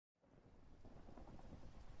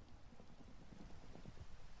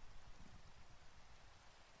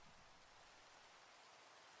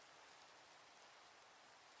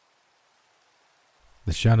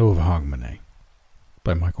The Shadow of Hogmanay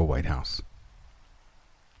by Michael Whitehouse.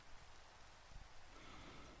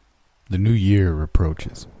 The new year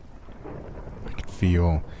approaches. I can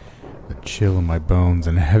feel a chill in my bones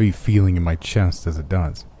and a heavy feeling in my chest as it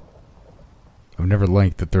does. I've never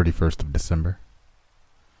liked the 31st of December.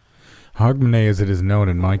 Hogmanay, as it is known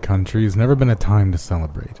in my country, has never been a time to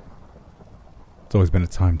celebrate. It's always been a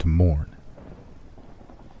time to mourn.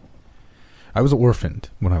 I was orphaned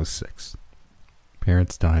when I was 6.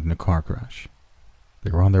 Parents died in a car crash.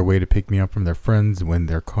 They were on their way to pick me up from their friends when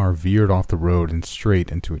their car veered off the road and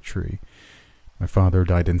straight into a tree. My father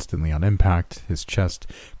died instantly on impact, his chest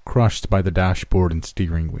crushed by the dashboard and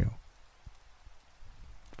steering wheel.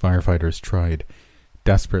 Firefighters tried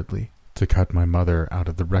desperately to cut my mother out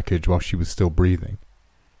of the wreckage while she was still breathing.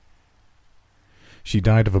 She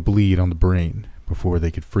died of a bleed on the brain before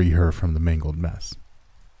they could free her from the mangled mess.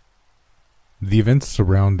 The events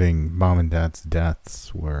surrounding Mom and Dad's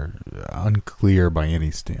deaths were unclear by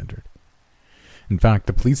any standard. In fact,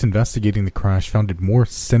 the police investigating the crash found it more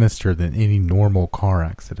sinister than any normal car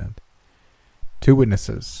accident. 2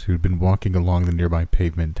 witnesses who'd been walking along the nearby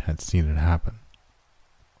pavement had seen it happen.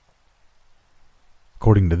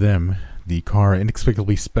 According to them, the car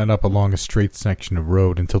inexplicably sped up along a straight section of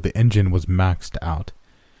road until the engine was maxed out.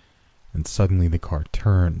 And suddenly the car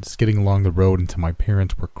turned, skidding along the road until my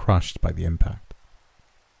parents were crushed by the impact.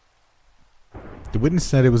 The witness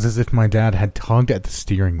said it was as if my dad had tugged at the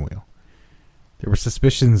steering wheel. There were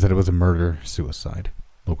suspicions that it was a murder-suicide.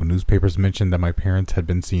 Local newspapers mentioned that my parents had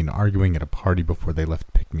been seen arguing at a party before they left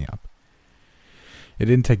to pick me up. It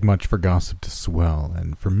didn't take much for gossip to swell,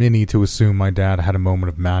 and for many to assume my dad had a moment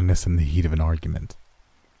of madness in the heat of an argument.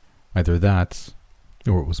 Either that,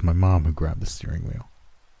 or it was my mom who grabbed the steering wheel.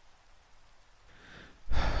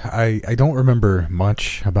 I don't remember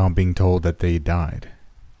much about being told that they died.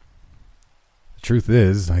 The truth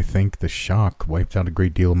is, I think the shock wiped out a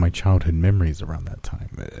great deal of my childhood memories around that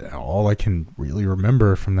time. All I can really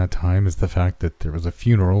remember from that time is the fact that there was a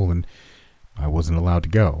funeral and I wasn't allowed to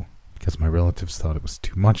go because my relatives thought it was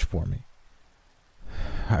too much for me.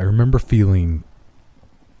 I remember feeling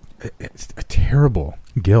a terrible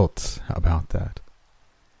guilt about that.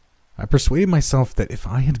 I persuaded myself that if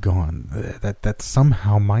I had gone, that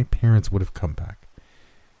somehow my parents would have come back.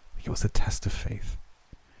 It was a test of faith.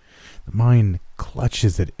 The mind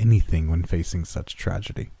clutches at anything when facing such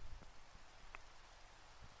tragedy.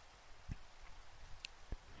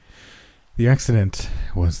 The accident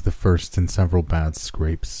was the first in several bad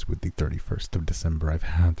scrapes with the 31st of December I've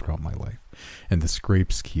had throughout my life, and the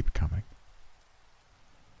scrapes keep coming.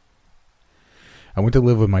 I went to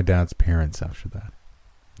live with my dad's parents after that.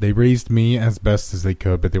 They raised me as best as they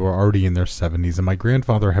could, but they were already in their 70s, and my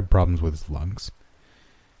grandfather had problems with his lungs.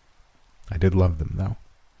 I did love them, though.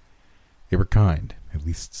 They were kind, at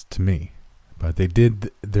least to me, but they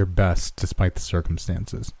did their best despite the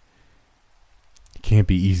circumstances. It can't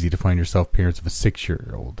be easy to find yourself parents of a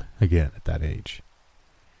 6-year-old again at that age.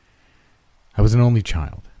 I was an only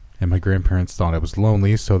child, and my grandparents thought I was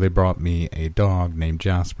lonely, so they brought me a dog named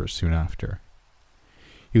Jasper soon after.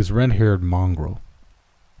 He was a red-haired mongrel.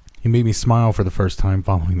 He made me smile for the first time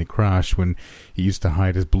following the crash when he used to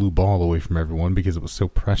hide his blue ball away from everyone because it was so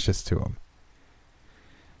precious to him.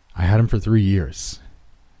 I had him for 3 years.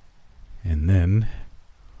 And then,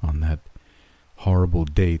 on that horrible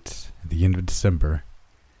date at the end of December,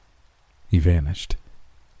 he vanished.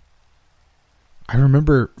 I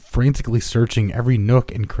remember frantically searching every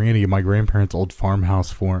nook and cranny of my grandparents' old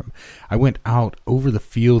farmhouse for him. I went out over the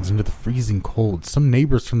fields into the freezing cold. Some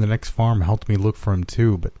neighbors from the next farm helped me look for him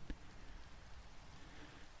too, but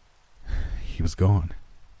he was gone.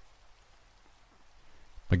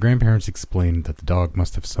 My grandparents explained that the dog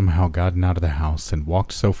must have somehow gotten out of the house and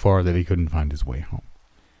walked so far that he couldn't find his way home.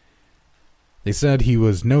 They said he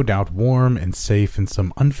was no doubt warm and safe in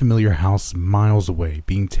some unfamiliar house miles away,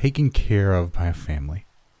 being taken care of by a family.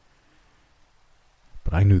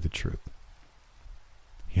 But I knew the truth.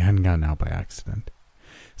 He hadn't gotten out by accident.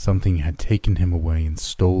 Something had taken him away and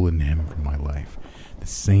stolen him from my life. The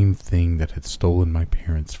same thing that had stolen my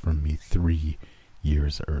parents from me 3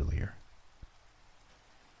 years earlier.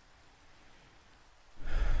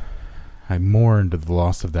 I mourned the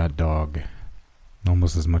loss of that dog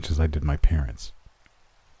almost as much as I did my parents.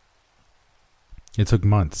 It took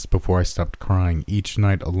months before I stopped crying each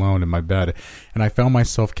night alone in my bed, and I found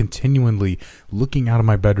myself continually looking out of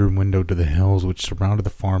my bedroom window to the hills which surrounded the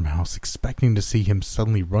farmhouse, expecting to see him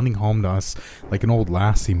suddenly running home to us like an old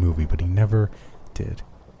Lassie movie, but he never did.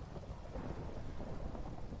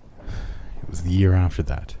 It was the year after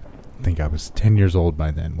that. I think I was 10 years old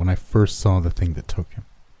by then when I first saw the thing that took him.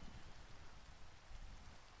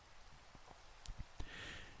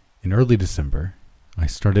 In early December, I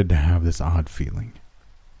started to have this odd feeling.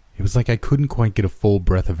 It was like I couldn't quite get a full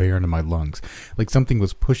breath of air into my lungs, like something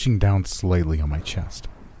was pushing down slightly on my chest.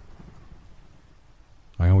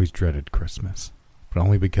 I always dreaded Christmas, but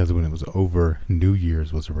only because when it was over, New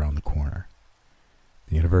Year's was around the corner.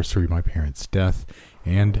 The anniversary of my parents' death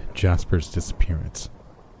and Jasper's disappearance.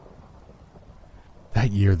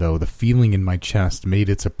 That year, though, the feeling in my chest made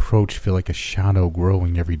its approach feel like a shadow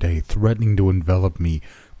growing every day, threatening to envelop me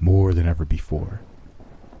more than ever before.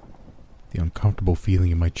 The uncomfortable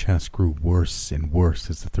feeling in my chest grew worse and worse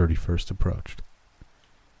as the 31st approached.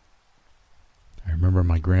 I remember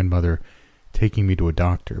my grandmother taking me to a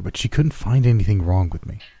doctor, but she couldn't find anything wrong with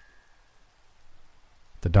me.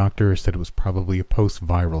 The doctor said it was probably a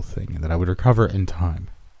post-viral thing and that I would recover in time.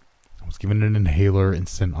 I was given an inhaler and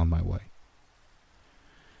sent on my way.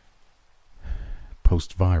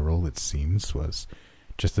 Post-viral, it seems, was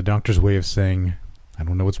just the doctor's way of saying, I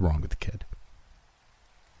don't know what's wrong with the kid.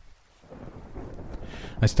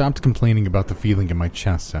 I stopped complaining about the feeling in my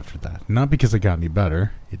chest after that, not because it got any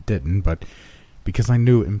better, it didn't, but because I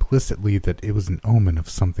knew implicitly that it was an omen of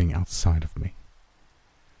something outside of me.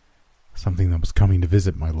 Something that was coming to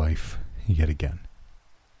visit my life yet again.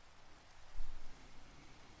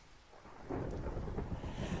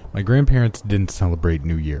 My grandparents didn't celebrate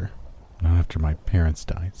New Year, not after my parents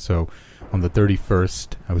died, so on the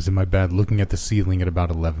 31st, I was in my bed looking at the ceiling at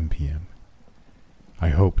about 11 p.m. I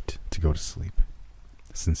hoped to go to sleep.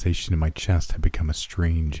 The sensation in my chest had become a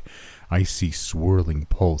strange, icy, swirling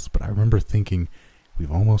pulse, but I remember thinking,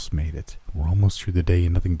 we've almost made it. We're almost through the day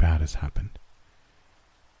and nothing bad has happened.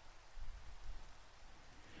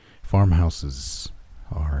 Farmhouses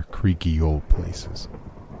are creaky old places.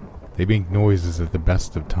 They make noises at the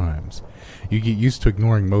best of times. You get used to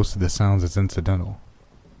ignoring most of the sounds as incidental.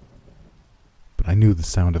 But I knew the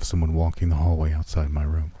sound of someone walking the hallway outside my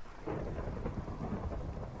room.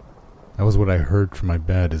 That was what I heard from my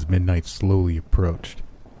bed as midnight slowly approached.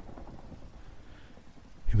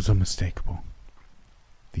 It was unmistakable.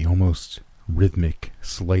 The almost rhythmic,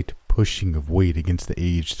 slight pushing of weight against the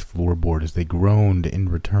aged floorboard as they groaned in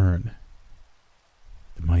return.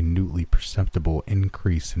 The minutely perceptible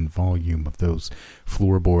increase in volume of those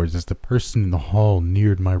floorboards as the person in the hall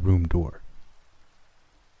neared my room door.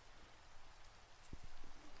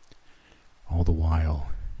 All the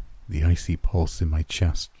while, the icy pulse in my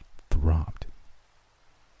chest throbbed.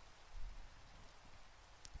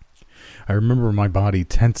 I remember my body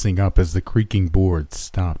tensing up as the creaking boards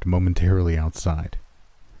stopped momentarily outside.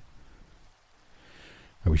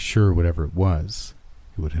 I was sure whatever it was,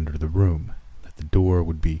 it would enter the room, that the door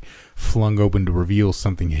would be flung open to reveal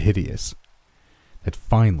something hideous. That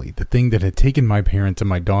finally, the thing that had taken my parents and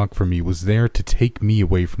my dog from me was there to take me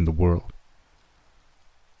away from the world.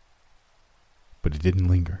 But it didn't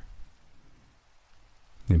linger.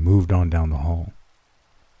 It moved on down the hall.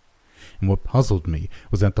 And what puzzled me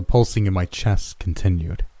was that the pulsing in my chest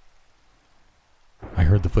continued. I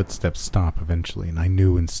heard the footsteps stop eventually, and I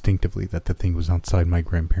knew instinctively that the thing was outside my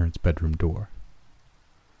grandparents' bedroom door.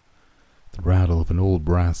 The rattle of an old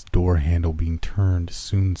brass door handle being turned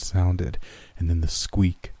soon sounded, and then the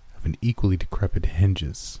squeak of an equally decrepit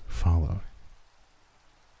hinges followed.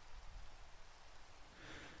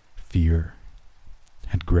 Fear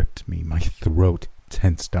had gripped me, my throat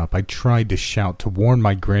tensed up. I tried to shout to warn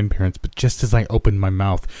my grandparents, but just as I opened my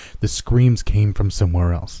mouth, the screams came from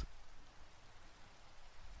somewhere else.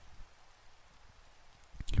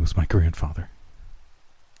 It was my grandfather.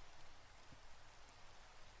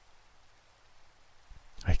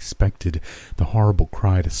 I expected the horrible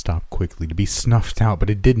cry to stop quickly, to be snuffed out, but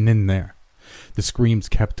it didn't end there. The screams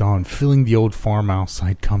kept on, filling the old farmhouse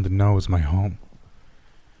I'd come to know as my home.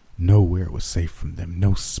 Nowhere was safe from them,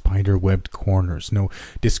 no spider-webbed corners, no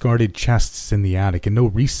discarded chests in the attic, and no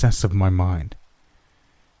recess of my mind.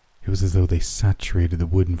 It was as though they saturated the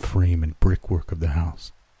wooden frame and brickwork of the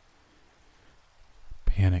house.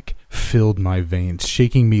 Panic filled my veins,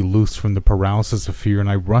 shaking me loose from the paralysis of fear, and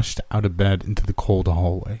I rushed out of bed into the cold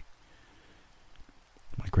hallway.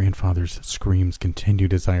 My grandfather's screams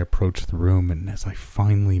continued as I approached the room, and as I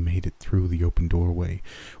finally made it through the open doorway,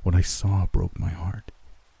 what I saw broke my heart.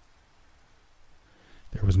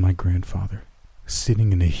 There was my grandfather,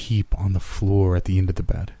 sitting in a heap on the floor at the end of the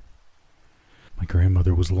bed. My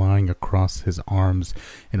grandmother was lying across his arms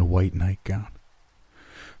in a white nightgown.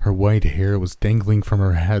 Her white hair was dangling from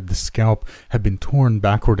her head, the scalp had been torn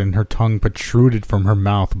backward, and her tongue protruded from her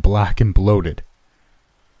mouth, black and bloated.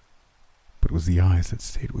 But it was the eyes that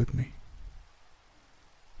stayed with me.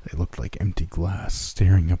 They looked like empty glass,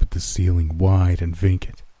 staring up at the ceiling, wide and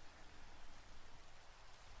vacant.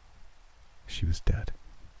 She was dead.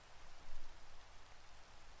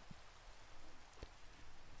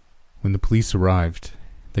 When the police arrived,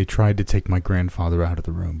 they tried to take my grandfather out of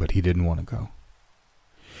the room, but he didn't want to go.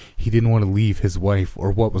 He didn't want to leave his wife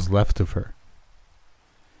or what was left of her.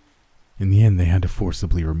 In the end, they had to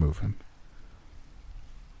forcibly remove him.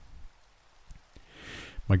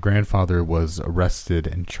 My grandfather was arrested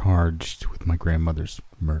and charged with my grandmother's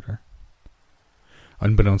murder.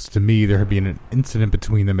 Unbeknownst to me, there had been an incident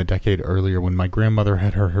between them a decade earlier when my grandmother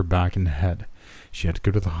had hurt her back and head. She had to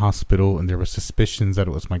go to the hospital, and there were suspicions that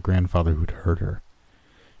it was my grandfather who'd hurt her.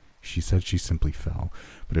 She said she simply fell,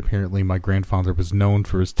 but apparently my grandfather was known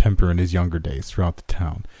for his temper in his younger days throughout the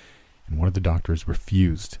town, and one of the doctors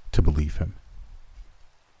refused to believe him.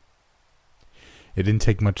 It didn't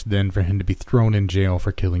take much then for him to be thrown in jail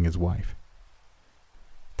for killing his wife.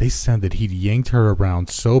 They said that he'd yanked her around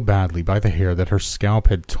so badly by the hair that her scalp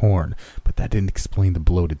had torn, but that didn't explain the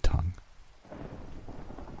bloated tongue.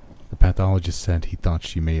 The pathologist said he thought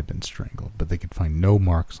she may have been strangled, but they could find no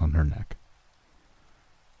marks on her neck.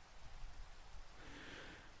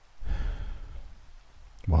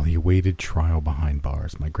 While he awaited trial behind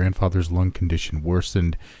bars, my grandfather's lung condition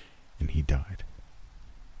worsened and he died.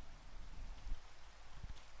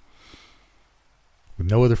 With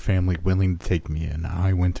no other family willing to take me in,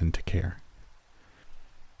 I went into care.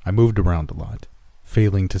 I moved around a lot,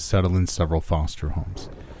 failing to settle in several foster homes.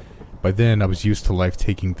 By then, I was used to life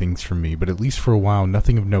taking things from me, but at least for a while,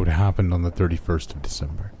 nothing of note happened on the 31st of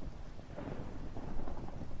December.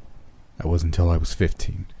 That was until I was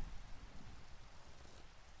 15.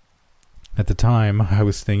 At the time, I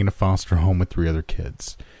was staying in a foster home with 3 other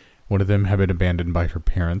kids. One of them had been abandoned by her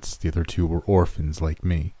parents, the other 2 were orphans like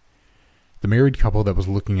me. The married couple that was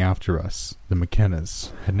looking after us, the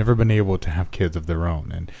McKennas, had never been able to have kids of their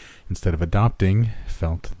own, and instead of adopting,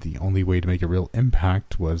 felt that the only way to make a real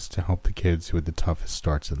impact was to help the kids who had the toughest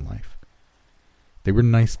starts in life. They were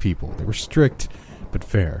nice people. They were strict, but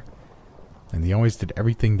fair, and they always did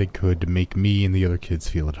everything they could to make me and the other kids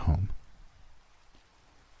feel at home.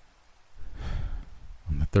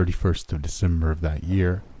 On the 31st of December of that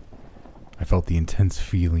year, I felt the intense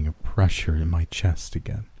feeling of pressure in my chest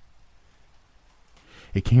again.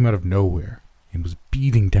 It came out of nowhere and was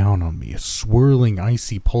beating down on me, a swirling,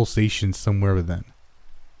 icy pulsation somewhere within.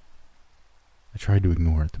 I tried to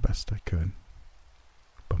ignore it the best I could,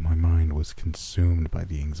 but my mind was consumed by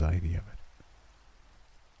the anxiety of it.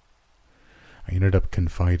 I ended up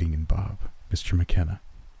confiding in Bob, Mr. McKenna.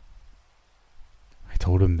 I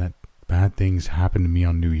told him that bad things happened to me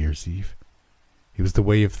on New Year's Eve. It was the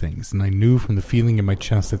way of things, and I knew from the feeling in my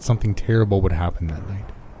chest that something terrible would happen that night.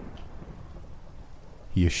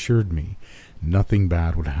 He assured me nothing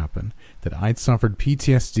bad would happen, that I'd suffered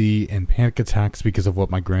PTSD and panic attacks because of what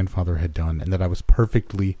my grandfather had done, and that I was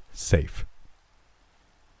perfectly safe.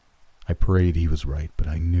 I prayed he was right, but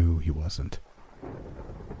I knew he wasn't.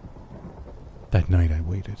 That night I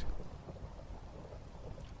waited.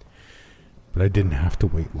 But I didn't have to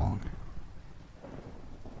wait long.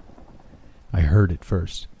 I heard it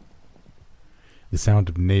first. The sound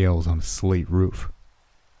of nails on a slate roof.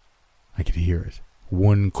 I could hear it.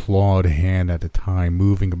 One clawed hand at a time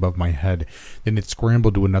moving above my head, then it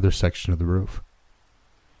scrambled to another section of the roof.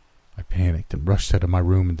 I panicked and rushed out of my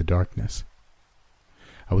room in the darkness.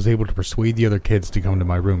 I was able to persuade the other kids to come to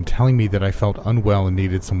my room, telling me that I felt unwell and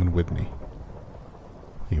needed someone with me.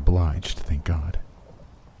 They obliged, thank God.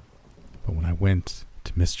 But when I went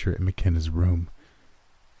to Mr. McKenna's room,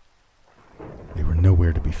 they were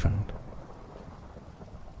nowhere to be found.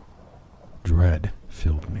 Dread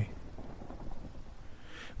filled me.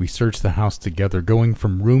 We searched the house together, going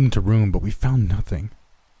from room to room, but we found nothing.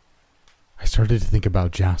 I started to think about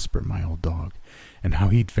Jasper, my old dog, and how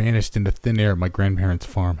he'd vanished into thin air at my grandparents'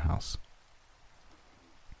 farmhouse.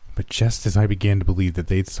 But just as I began to believe that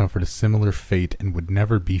they'd suffered a similar fate and would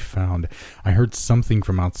never be found, I heard something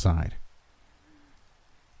from outside.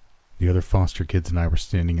 The other foster kids and I were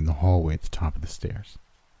standing in the hallway at the top of the stairs.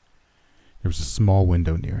 There was a small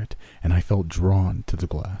window near it, and I felt drawn to the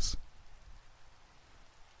glass.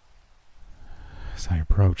 As I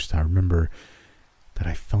approached, I remember that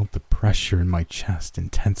I felt the pressure in my chest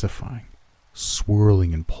intensifying,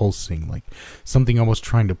 swirling and pulsing like something almost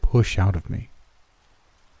trying to push out of me.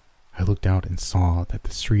 I looked out and saw that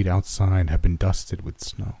the street outside had been dusted with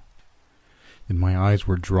snow. Then my eyes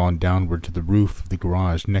were drawn downward to the roof of the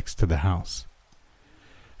garage next to the house.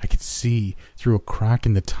 I could see through a crack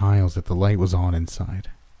in the tiles that the light was on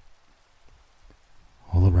inside.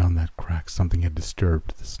 All around that crack, something had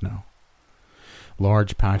disturbed the snow.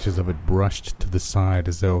 Large patches of it brushed to the side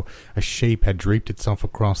as though a shape had draped itself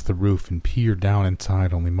across the roof and peered down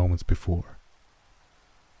inside only moments before.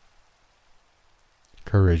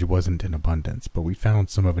 courage wasn't in abundance, but we found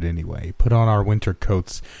some of it anyway, put on our winter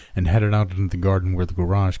coats, and headed out into the garden where the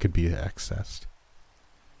garage could be accessed.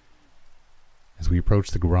 As we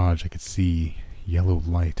approached the garage, I could see yellow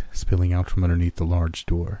light spilling out from underneath the large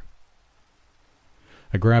door.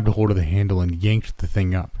 I grabbed a hold of the handle and yanked the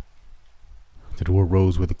thing up. The door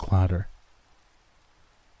rose with a clatter.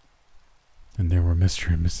 And there were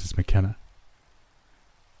Mr. and Mrs. McKenna.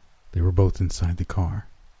 They were both inside the car.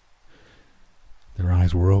 Their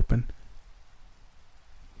eyes were open,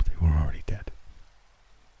 but they were already dead.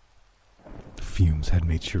 The fumes had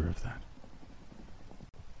made sure of that.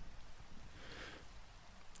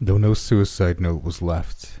 Though no suicide note was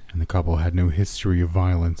left, and the couple had no history of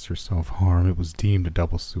violence or self-harm, it was deemed a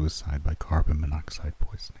double suicide by carbon monoxide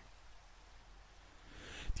poisoning.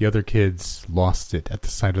 The other kids lost it at the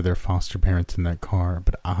sight of their foster parents in that car,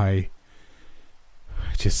 but I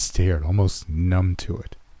just stared, almost numb to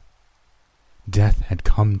it. Death had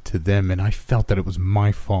come to them, and I felt that it was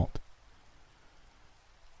my fault.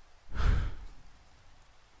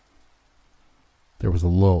 There was a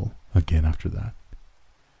lull again after that.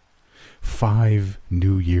 5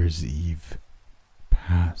 New Year's Eve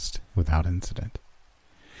passed without incident,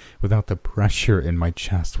 without the pressure in my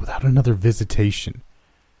chest, without another visitation.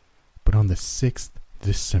 But on the 6th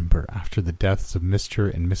December, after the deaths of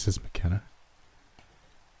Mr. and Mrs. McKenna,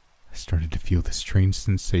 I started to feel the strange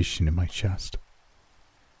sensation in my chest.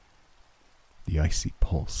 The icy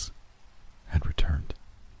pulse had returned.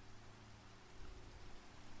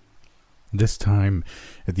 This time,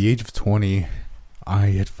 at the age of 20, I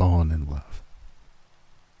had fallen in love.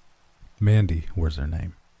 Mandy was her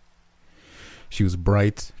name. She was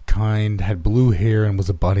bright, kind, had blue hair, and was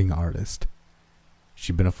a budding artist.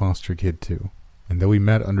 She'd been a foster kid too, and though we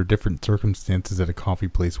met under different circumstances at a coffee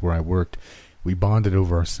place where I worked, we bonded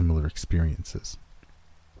over our similar experiences.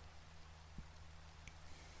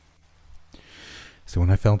 So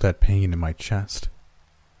when I felt that pain in my chest,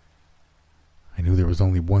 I knew there was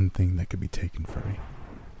only one thing that could be taken from me.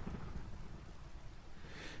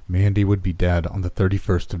 Mandy would be dead on the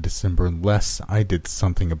 31st of December unless I did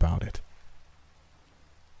something about it.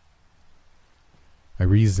 I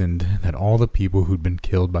reasoned that all the people who'd been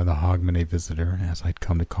killed by the Hogmanay visitor, as I'd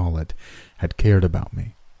come to call it, had cared about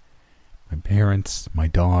me. My parents, my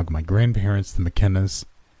dog, my grandparents, the McKennas,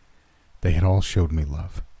 they had all showed me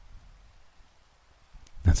love.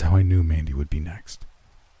 That's how I knew Mandy would be next.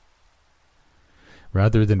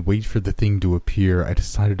 Rather than wait for the thing to appear, I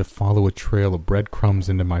decided to follow a trail of breadcrumbs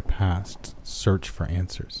into my past, search for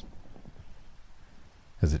answers.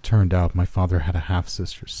 As it turned out, my father had a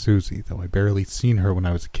half-sister, Susie, though I barely seen her when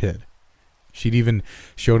I was a kid. She'd even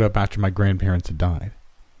showed up after my grandparents had died.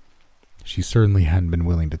 She certainly hadn't been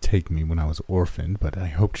willing to take me when I was orphaned, but I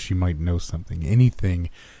hoped she might know something,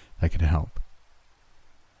 anything that could help.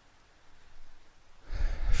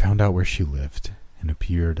 I found out where she lived and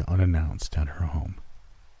appeared unannounced at her home.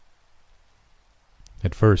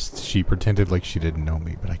 At first, she pretended like she didn't know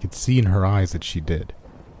me, but I could see in her eyes that she did.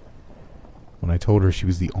 When I told her she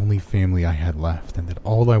was the only family I had left and that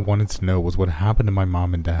all I wanted to know was what happened to my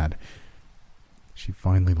mom and dad, she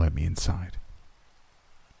finally let me inside.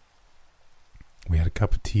 We had a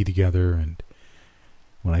cup of tea together, and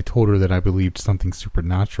when I told her that I believed something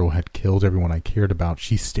supernatural had killed everyone I cared about,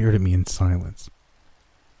 she stared at me in silence.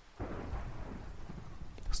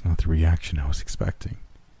 It was not the reaction I was expecting.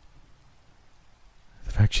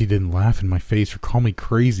 The fact she didn't laugh in my face or call me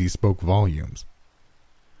crazy spoke volumes.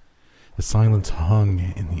 The silence hung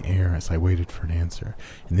in the air as I waited for an answer,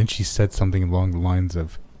 and then she said something along the lines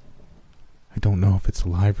of, "I don't know if it's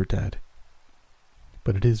alive or dead,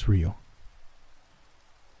 but it is real."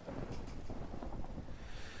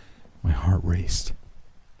 My heart raced.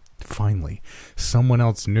 Finally, someone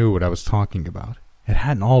else knew what I was talking about. It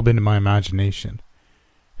hadn't all been in my imagination.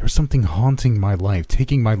 There was something haunting my life,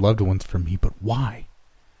 taking my loved ones from me, but why?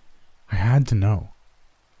 I had to know.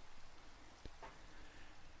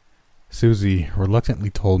 Susie reluctantly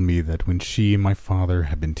told me that when she and my father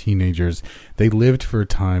had been teenagers, they lived for a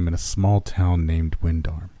time in a small town named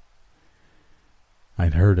Windarm.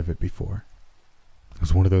 I'd heard of it before. It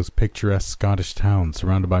was one of those picturesque Scottish towns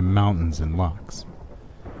surrounded by mountains and lochs.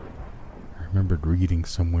 I remembered reading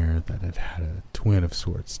somewhere that it had a twin of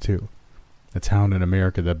sorts, too. A town in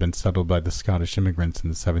America that had been settled by the Scottish immigrants in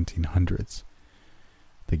the 1700s.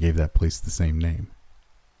 They gave that place the same name.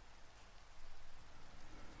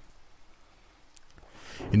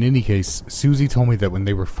 In any case, Susie told me that when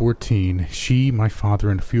they were 14, she, my father,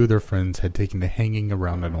 and a few of their friends had taken to hanging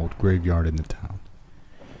around an old graveyard in the town.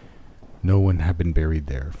 No one had been buried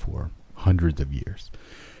there for hundreds of years.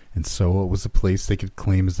 and so it was a place they could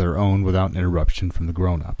claim as their own without interruption from the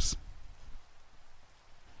grown-ups.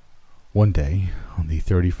 One day, on the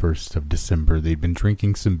 31st of December, they'd been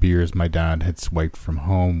drinking some beers my dad had swiped from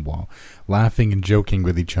home while laughing and joking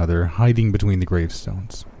with each other, hiding between the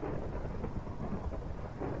gravestones.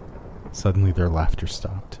 Suddenly their laughter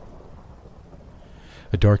stopped.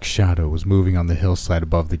 A dark shadow was moving on the hillside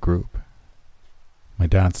above the group. My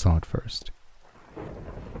dad saw it first.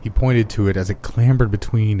 He pointed to it as it clambered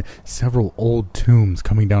between several old tombs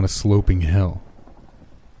coming down a sloping hill.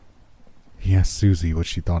 He asked Susie what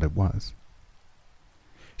she thought it was.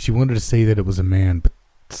 She wanted to say that it was a man, but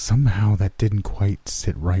somehow that didn't quite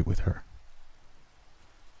sit right with her.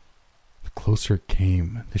 The closer it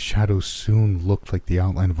came, the shadow soon looked like the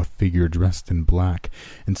outline of a figure dressed in black,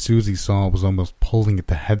 and Susie saw it was almost pulling at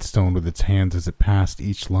the headstone with its hands as it passed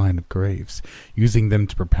each line of graves, using them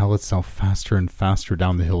to propel itself faster and faster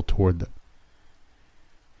down the hill toward them.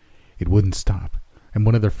 It wouldn't stop, and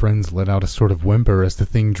one of their friends let out a sort of whimper as the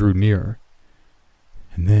thing drew nearer.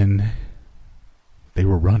 And then they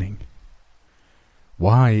were running.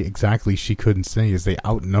 Why exactly she couldn't say, as they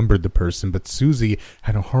outnumbered the person, but Susie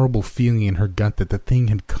had a horrible feeling in her gut that the thing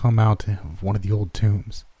had come out of one of the old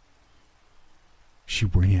tombs. She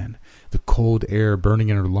ran, the cold air burning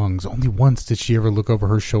in her lungs. Only once did she ever look over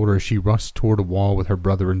her shoulder as she rushed toward a wall with her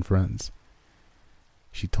brother and friends.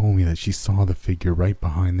 She told me that she saw the figure right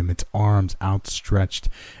behind them, its arms outstretched,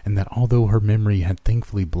 and that although her memory had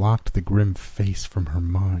thankfully blocked the grim face from her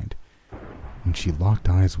mind, when she locked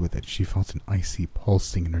eyes with it, she felt an icy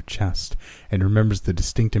pulsing in her chest, and remembers the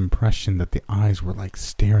distinct impression that the eyes were like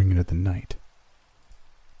staring into the night.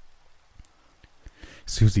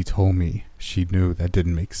 Susie told me she knew that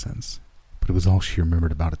didn't make sense, but it was all she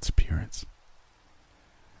remembered about its appearance.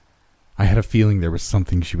 I had a feeling there was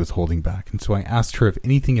something she was holding back, and so I asked her if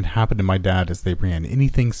anything had happened to my dad as they ran,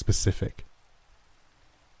 anything specific.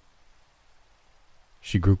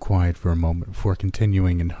 She grew quiet for a moment before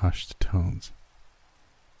continuing in hushed tones.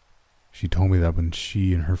 She told me that when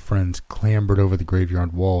she and her friends clambered over the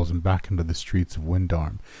graveyard walls and back into the streets of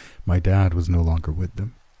Windarm, my dad was no longer with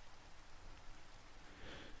them.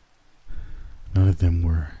 None of them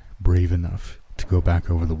were brave enough to go back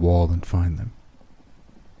over the wall and find them.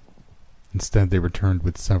 Instead, they returned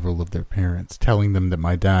with several of their parents, telling them that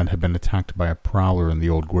my dad had been attacked by a prowler in the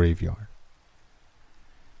old graveyard.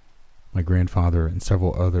 My grandfather and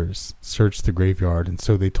several others searched the graveyard, and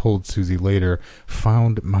so they told Susie later,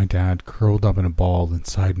 found my dad curled up in a ball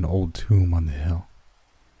inside an old tomb on the hill.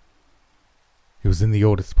 It was in the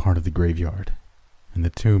oldest part of the graveyard, and the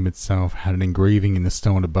tomb itself had an engraving in the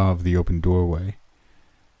stone above the open doorway.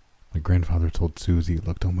 My grandfather told Susie it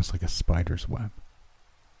looked almost like a spider's web.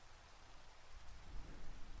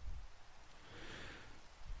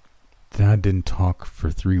 Dad didn't talk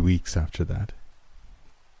for 3 weeks after that,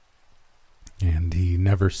 and he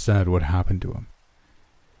never said what happened to him.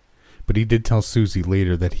 But he did tell Susie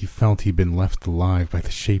later that he felt he'd been left alive by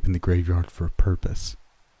the shape in the graveyard for a purpose.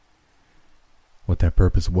 What that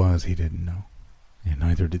purpose was, he didn't know, and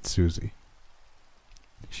neither did Susie.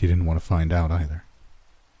 She didn't want to find out either.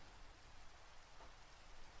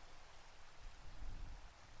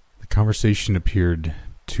 The conversation appeared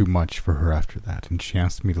too much for her after that, and she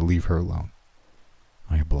asked me to leave her alone.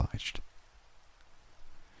 I obliged.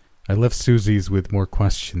 I left Susie's with more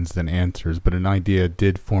questions than answers, but an idea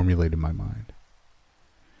did formulate in my mind.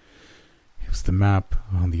 It was the map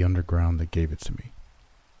on the underground that gave it to me.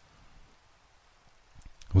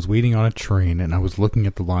 I was waiting on a train, and I was looking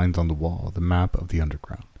at the lines on the wall, the map of the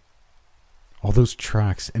underground. All those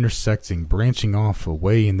tracks intersecting, branching off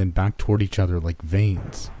away and then back toward each other like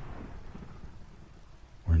veins.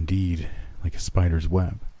 Or indeed, like a spider's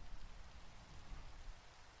web.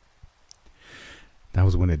 That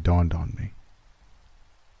was when it dawned on me.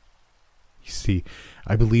 You see,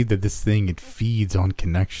 I believe that this thing, it feeds on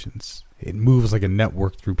connections. It moves like a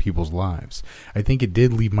network through people's lives. I think it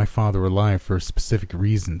did leave my father alive for a specific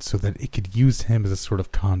reason, so that it could use him as a sort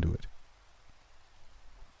of conduit.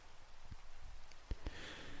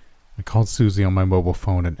 I called Susie on my mobile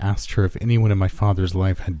phone and asked her if anyone in my father's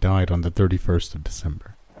life had died on the 31st of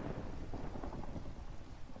December.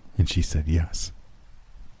 And she said yes.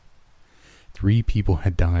 3 people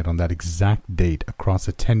had died on that exact date across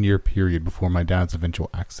a 10-year period before my dad's eventual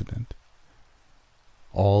accident.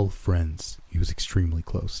 All friends he was extremely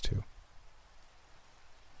close to.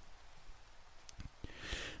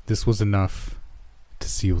 This was enough to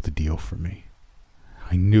seal the deal for me.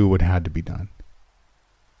 I knew what had to be done.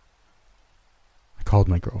 I called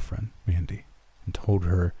my girlfriend, Mandy, and told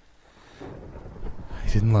her I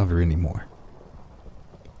didn't love her anymore.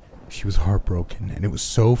 She was heartbroken, and it was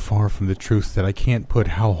so far from the truth that I can't put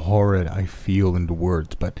how horrid I feel into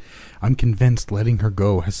words, but I'm convinced letting her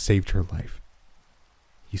go has saved her life.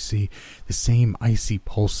 You see, the same icy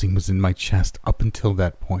pulsing was in my chest up until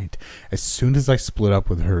that point. As soon as I split up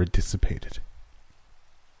with her, it dissipated.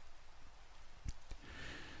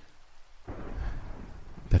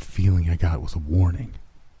 That feeling I got was a warning.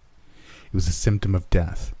 It was a symptom of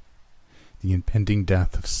death, the impending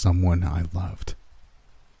death of someone I loved.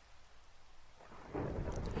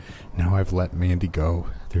 Now I've let Mandy go.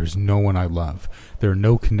 There's no one I love. There are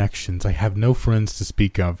no connections. I have no friends to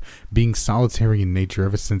speak of, being solitary in nature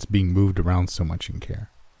ever since being moved around so much in care.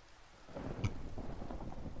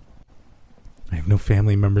 I have no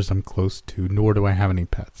family members I'm close to, nor do I have any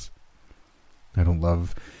pets. I don't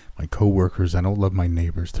love my coworkers. I don't love my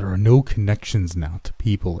neighbors. There are no connections now, to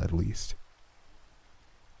people at least.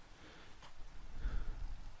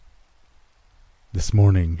 This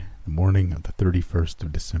morning, the morning of the 31st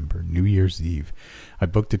of December, New Year's Eve, I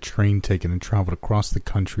booked a train ticket and traveled across the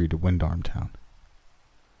country to Windarmtown.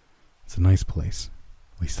 It's a nice place,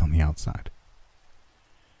 at least on the outside.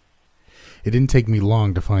 It didn't take me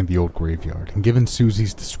long to find the old graveyard, and given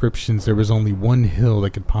Susie's descriptions, there was only one hill that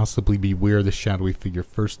could possibly be where the shadowy figure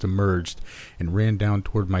first emerged and ran down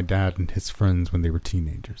toward my dad and his friends when they were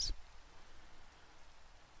teenagers.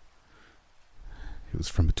 It was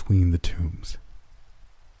from between the tombs.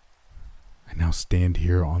 I now stand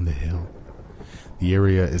here on the hill. The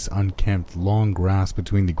area is unkempt, long grass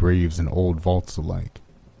between the graves and old vaults alike.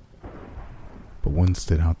 But one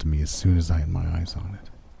stood out to me as soon as I had my eyes on it.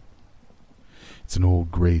 It's an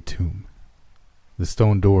old gray tomb. The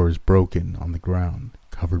stone door is broken on the ground,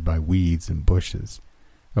 covered by weeds and bushes.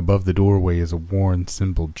 Above the doorway is a worn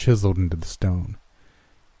symbol chiseled into the stone.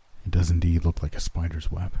 It does indeed look like a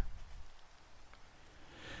spider's web.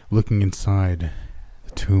 Looking inside,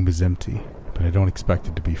 the tomb is empty, but I don't expect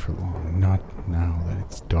it to be for long, not now that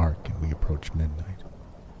it's dark and we approach midnight.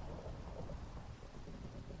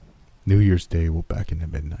 New Year's Day will beckon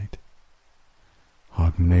at midnight.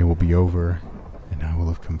 Hogmanay will be over, and I will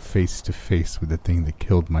have come face to face with the thing that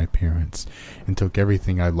killed my parents and took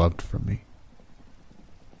everything I loved from me.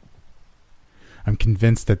 I'm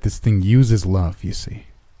convinced that this thing uses love, you see.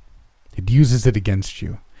 It uses it against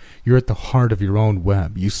you. You're at the heart of your own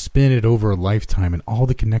web. You spin it over a lifetime, and all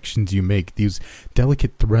the connections you make, these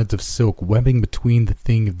delicate threads of silk webbing between the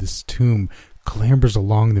thing of this tomb, clambers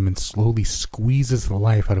along them and slowly squeezes the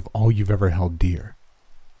life out of all you've ever held dear.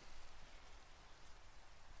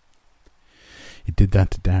 It did that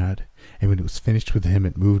to Dad, and when it was finished with him,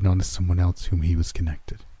 it moved on to someone else whom he was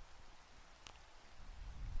connected.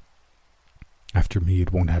 After me,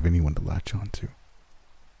 it won't have anyone to latch on to.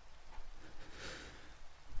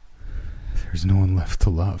 There's no one left to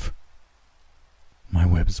love. My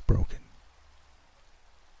web is broken.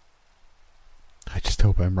 I just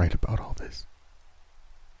hope I'm right about all this.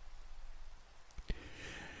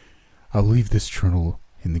 I'll leave this journal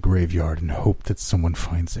in the graveyard and hope that someone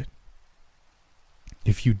finds it.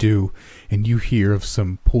 If you do, and you hear of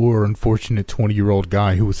some poor, unfortunate 20-year-old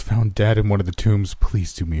guy who was found dead in one of the tombs,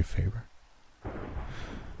 please do me a favor.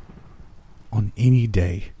 On any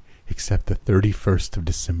day except the 31st of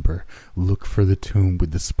December, look for the tomb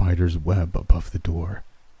with the spider's web above the door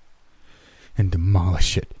and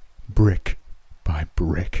demolish it brick by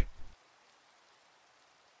brick.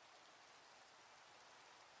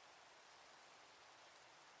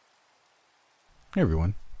 Hey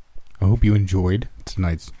everyone. I hope you enjoyed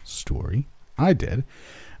tonight's story. I did.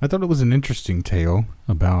 I thought it was an interesting tale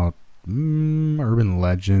about urban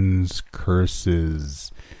legends,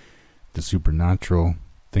 curses, the supernatural,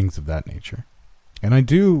 things of that nature. And I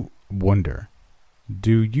do wonder,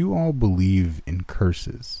 do you all believe in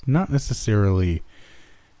curses? Not necessarily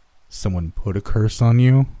someone put a curse on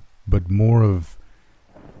you, but more of,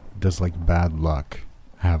 does like bad luck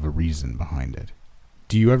have a reason behind it?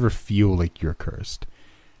 Do you ever feel like you're cursed?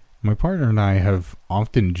 My partner and I have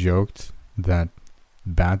often joked that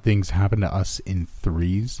bad things happen to us in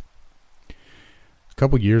threes. A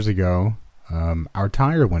couple years ago, our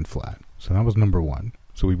tire went flat. So that was number one.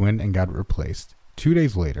 So we went and got it replaced. 2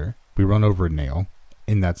 days later, we run over a nail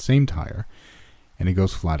in that same tire, and it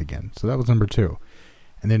goes flat again. So that was number two.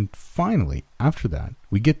 And then finally, after that,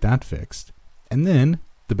 we get that fixed. And then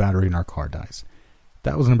the battery in our car dies.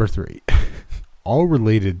 That was number three. All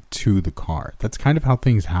related to the car. That's kind of how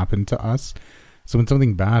things happen to us. So when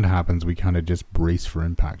something bad happens, we kind of just brace for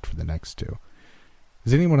impact for the next two.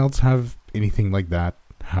 Does anyone else have anything like that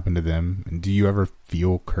happen to them? And do you ever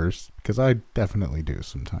feel cursed? Because I definitely do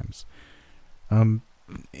sometimes.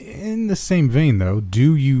 In the same vein, though,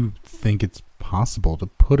 do you think it's possible to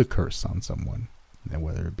put a curse on someone,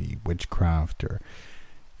 whether it be witchcraft or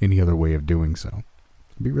any other way of doing so.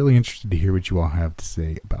 I'd be really interested to hear what you all have to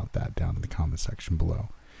say about that down in the comment section below.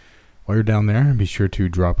 While you're down there, be sure to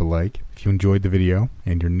drop a like. If you enjoyed the video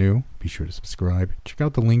and you're new, be sure to subscribe. Check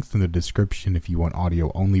out the links in the description if you want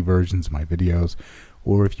audio-only versions of my videos,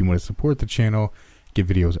 or if you want to support the channel, get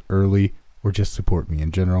videos early, or just support me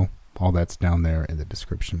in general. All that's down there in the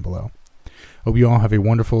description below. Hope you all have a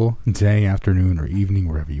wonderful day, afternoon, or evening,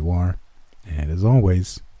 wherever you are. And as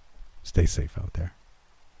always, stay safe out there.